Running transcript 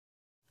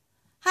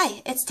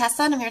Hi, it's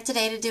Tessa and I'm here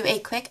today to do a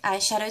quick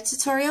eyeshadow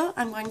tutorial.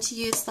 I'm going to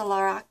use the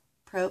Lorac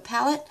Pro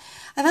palette.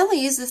 I've only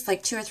used this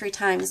like 2 or 3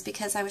 times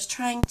because I was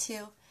trying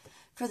to,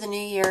 for the new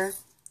year,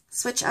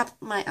 switch up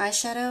my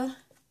eyeshadow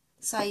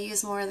so I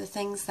use more of the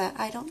things that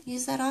I don't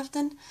use that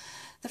often.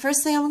 The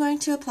first thing I'm going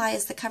to apply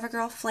is the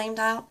CoverGirl Flamed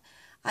Out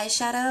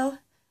eyeshadow,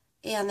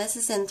 and this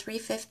is in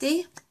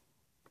 350.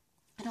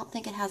 I don't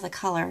think it has a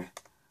color.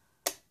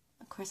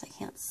 Of course I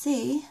can't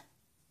see.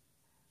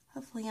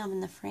 Hopefully I'm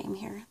in the frame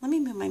here. Let me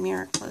move my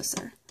mirror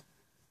closer,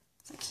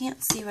 so I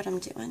can't see what I'm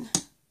doing.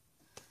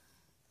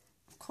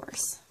 Of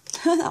course,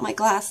 without my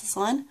glasses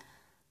on.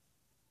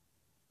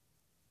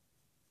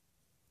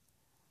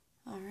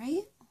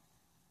 Alright.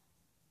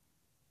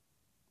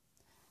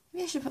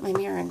 Maybe I should put my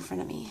mirror in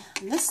front of me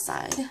on this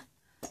side.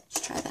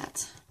 Let's try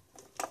that.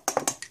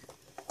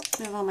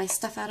 Move all my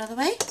stuff out of the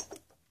way.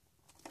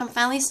 I'm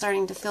finally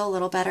starting to feel a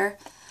little better.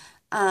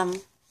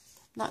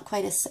 Not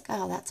quite as sick.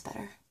 Oh, that's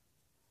better.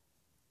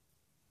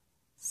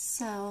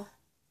 So,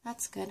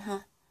 that's good,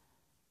 huh?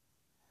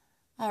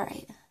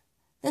 Alright.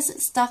 This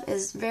stuff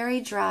is very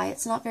dry.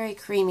 It's not very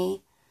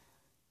creamy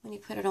when you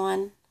put it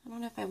on. I don't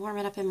know if I warm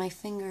it up in my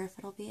finger, if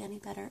it'll be any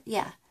better.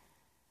 Yeah.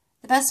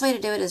 The best way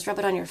to do it is rub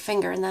it on your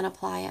finger and then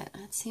apply it.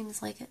 It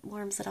seems like it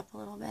warms it up a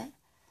little bit.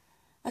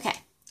 Okay,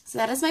 so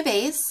that is my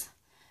base.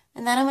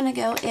 And then I'm going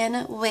to go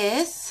in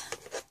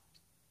with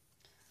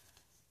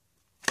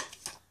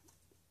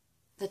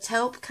the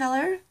taupe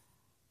color,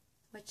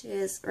 which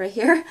is right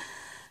here,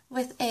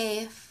 with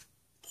a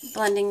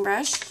blending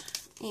brush,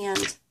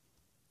 and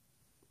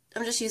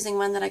I'm just using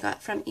one that I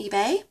got from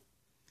eBay.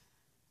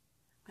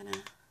 I'm going to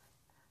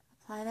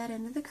apply that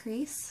into the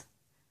crease,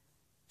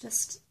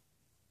 just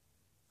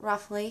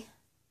roughly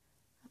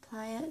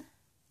apply it.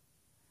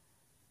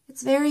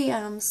 It's very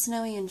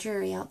snowy and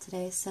dreary out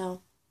today,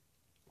 so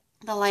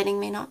the lighting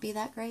may not be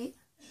that great.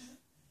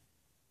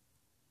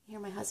 You hear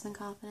my husband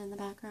coughing in the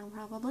background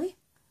probably.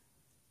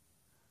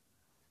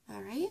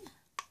 Alright.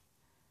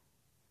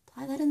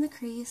 Apply that in the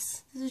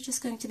crease. This is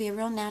just going to be a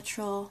real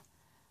natural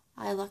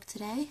eye look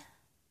today.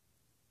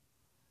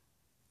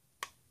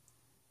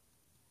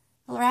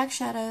 The Lorac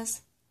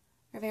shadows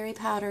are very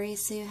powdery,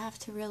 so you have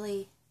to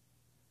really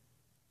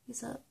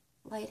use a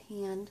light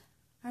hand.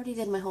 I already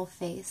did my whole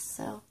face,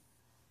 so.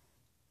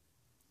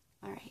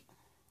 Alright,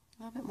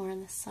 a little bit more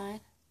on this side.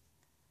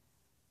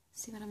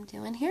 See what I'm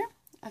doing here?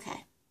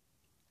 Okay.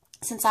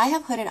 Since I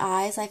have hooded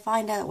eyes, I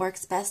find that it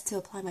works best to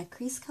apply my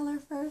crease color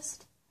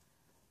first,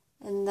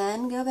 and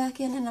then go back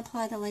in and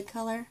apply the lid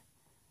color.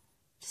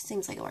 Just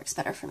seems like it works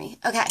better for me.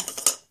 Okay.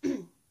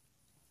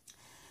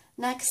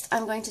 Next,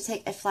 I'm going to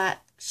take a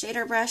flat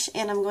shader brush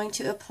and I'm going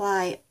to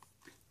apply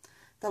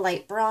the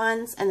light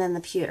bronze and then the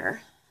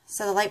pewter.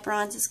 So the light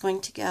bronze is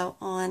going to go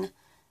on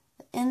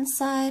the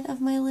inside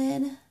of my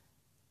lid,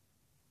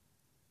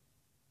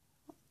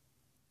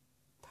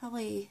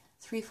 probably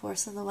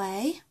 3/4 of the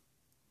way.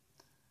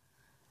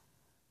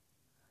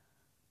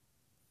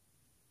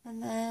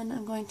 And then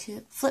I'm going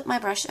to flip my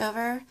brush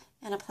over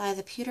and apply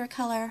the pewter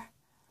color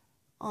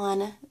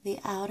on the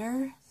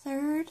outer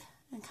third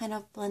and kind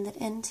of blend it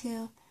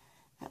into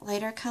that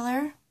lighter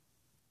color.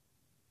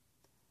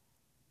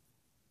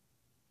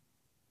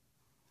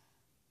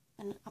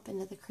 And up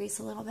into the crease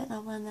a little bit, and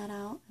I'll blend that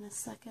out in a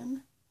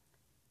second.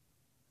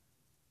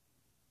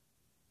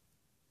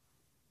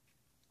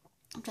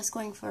 I'm just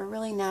going for a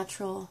really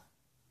natural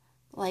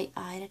light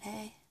eye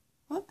today.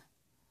 Whoop.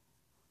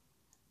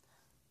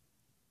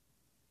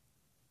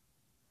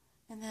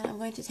 And then I'm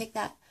going to take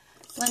that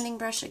blending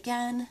brush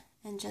again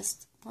and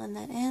just blend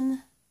that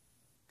in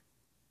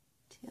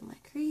to my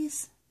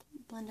crease.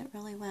 Blend it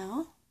really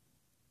well.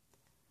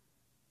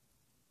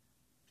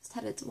 Just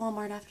headed to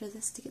Walmart after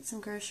this to get some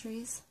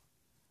groceries,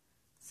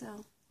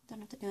 so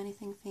don't have to do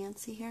anything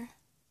fancy here.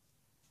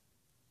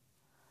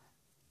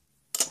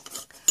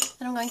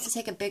 Then I'm going to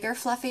take a bigger,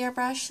 fluffier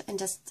brush and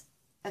just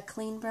a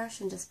clean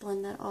brush and just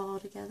blend that all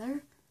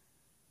together.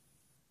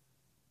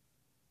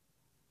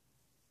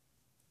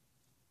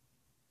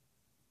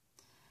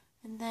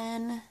 And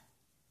then,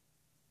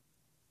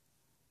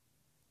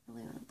 I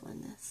really want to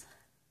blend this.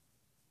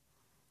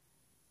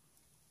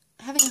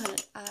 Having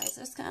hooded eyes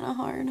is kind of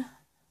hard.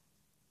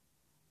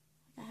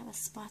 I have a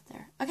spot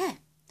there. Okay,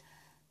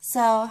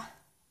 so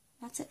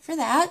that's it for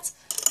that.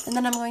 And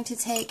then I'm going to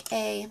take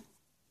a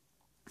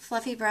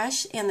fluffy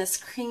brush and this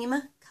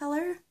cream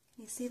color.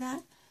 Can you see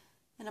that?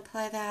 And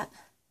apply that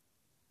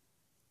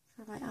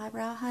for my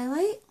eyebrow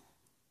highlight.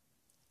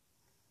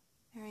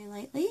 Very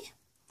lightly.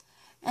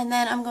 And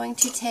then I'm going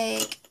to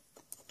take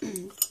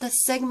the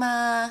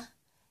Sigma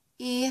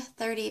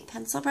E30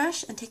 pencil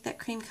brush and take that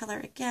cream color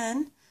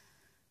again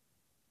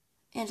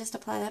and just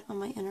apply that on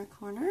my inner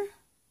corner.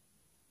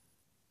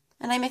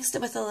 And I mixed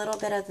it with a little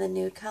bit of the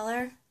nude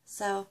color,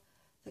 so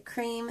the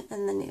cream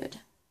and the nude.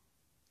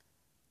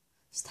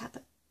 Just tap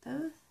it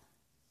both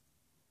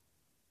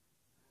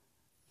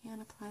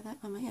and apply that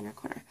on my inner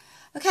corner.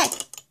 Okay,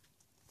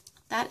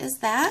 that is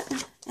that.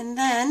 And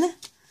then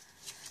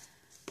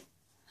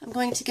I'm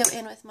going to go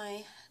in with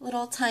my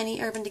little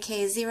tiny Urban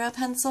Decay Zero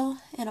pencil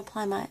and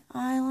apply my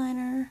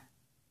eyeliner.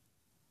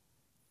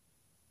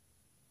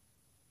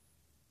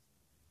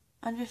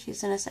 I'm just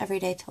using this every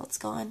day till it's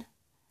gone.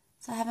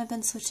 So I haven't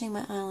been switching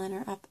my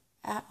eyeliner up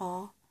at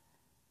all.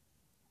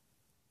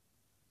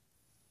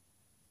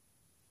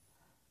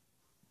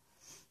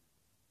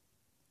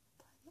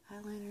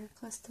 Apply the eyeliner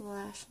close to the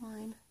lash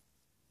line.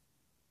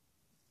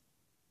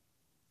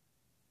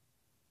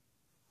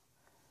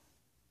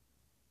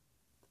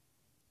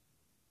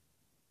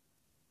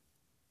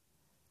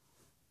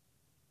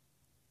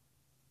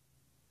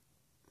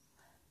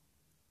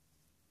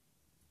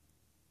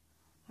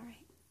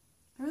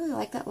 I really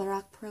like that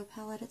Lorac Pro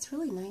palette. It's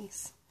really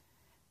nice.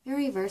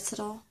 Very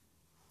versatile.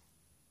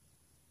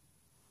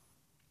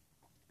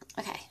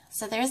 Okay,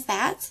 so there's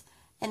that.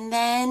 And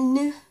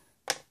then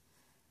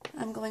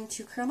I'm going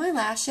to curl my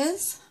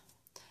lashes.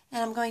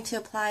 And I'm going to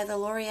apply the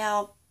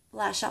L'Oreal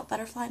Lash Out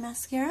Butterfly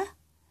Mascara.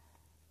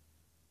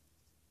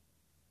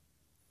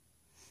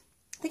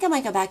 I think I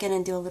might go back in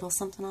and do a little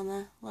something on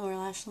the lower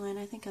lash line.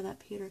 I think of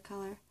that pewter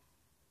color.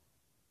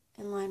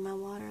 And line my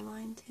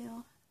waterline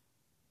too.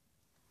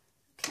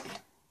 Okay.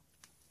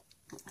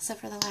 So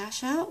for the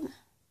lash out,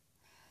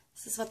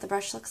 this is what the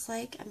brush looks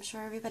like. I'm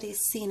sure everybody's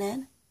seen it.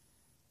 I'm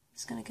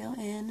just going to go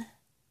in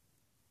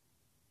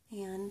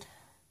and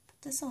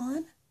put this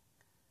on.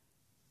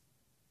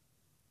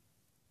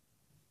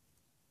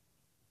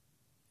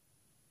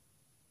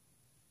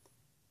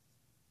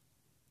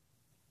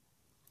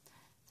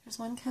 There's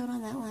one coat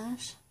on that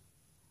lash.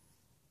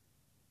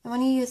 And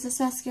when you use this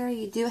mascara,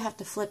 you do have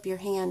to flip your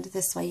hand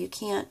this way. You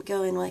can't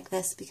go in like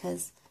this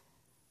because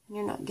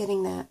you're not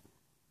getting that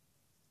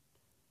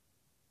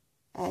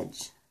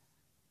edge.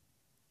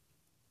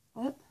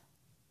 Whoop.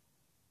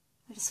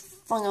 I just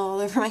flung all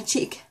over my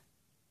cheek.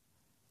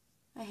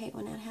 I hate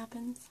when that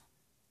happens.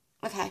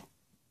 Okay.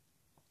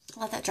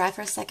 Let that dry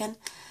for a second.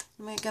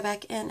 I'm going to go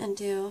back in and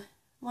do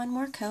one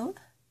more coat.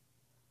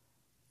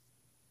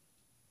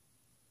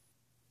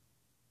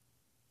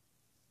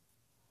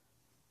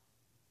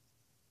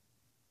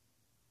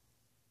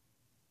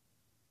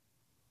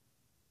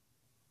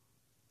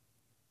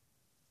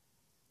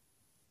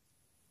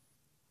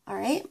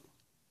 Alright.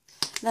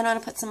 Then I'm going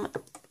to put some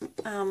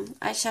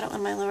eyeshadow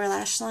on my lower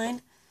lash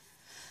line.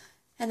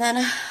 And then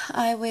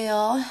I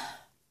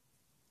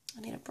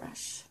need a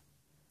brush.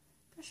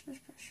 Brush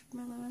for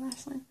my lower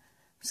lash line.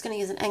 I'm just going to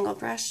use an angled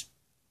brush.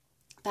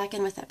 Back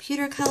in with that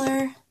pewter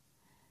color.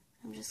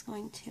 I'm just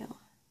going to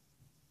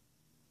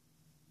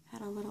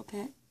add a little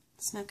bit,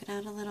 smoke it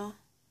out a little.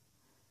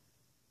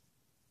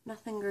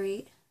 Nothing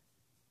great.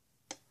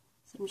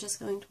 So I'm just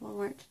going to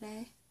warm it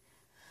today.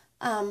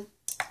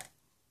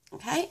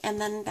 Okay, and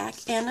then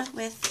back in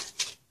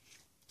with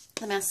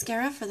the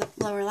mascara for the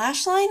lower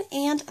lash line,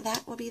 and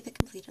that will be the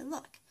completed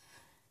look.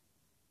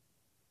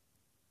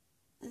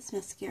 This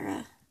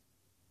mascara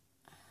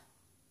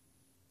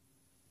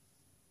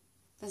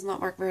does not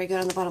work very good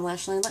on the bottom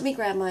lash line. Let me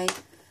grab my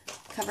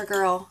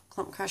CoverGirl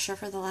Clump Crusher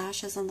for the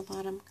lashes on the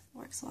bottom. It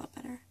works a lot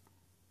better.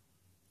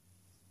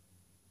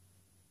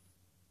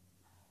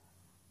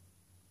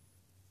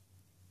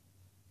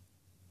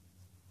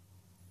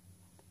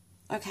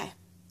 Okay.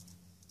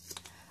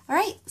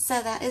 Alright,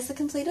 so that is the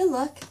completed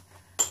look.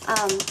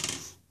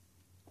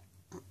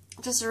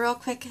 Just a real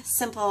quick,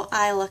 simple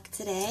eye look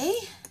today.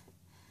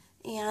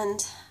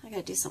 And I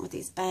gotta do something with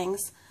these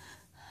bangs.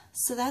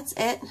 So that's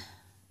it.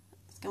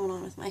 What's going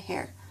on with my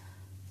hair?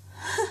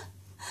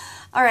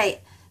 Alright,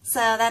 so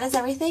that is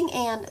everything,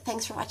 and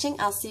thanks for watching.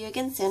 I'll see you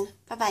again soon.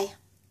 Bye-bye.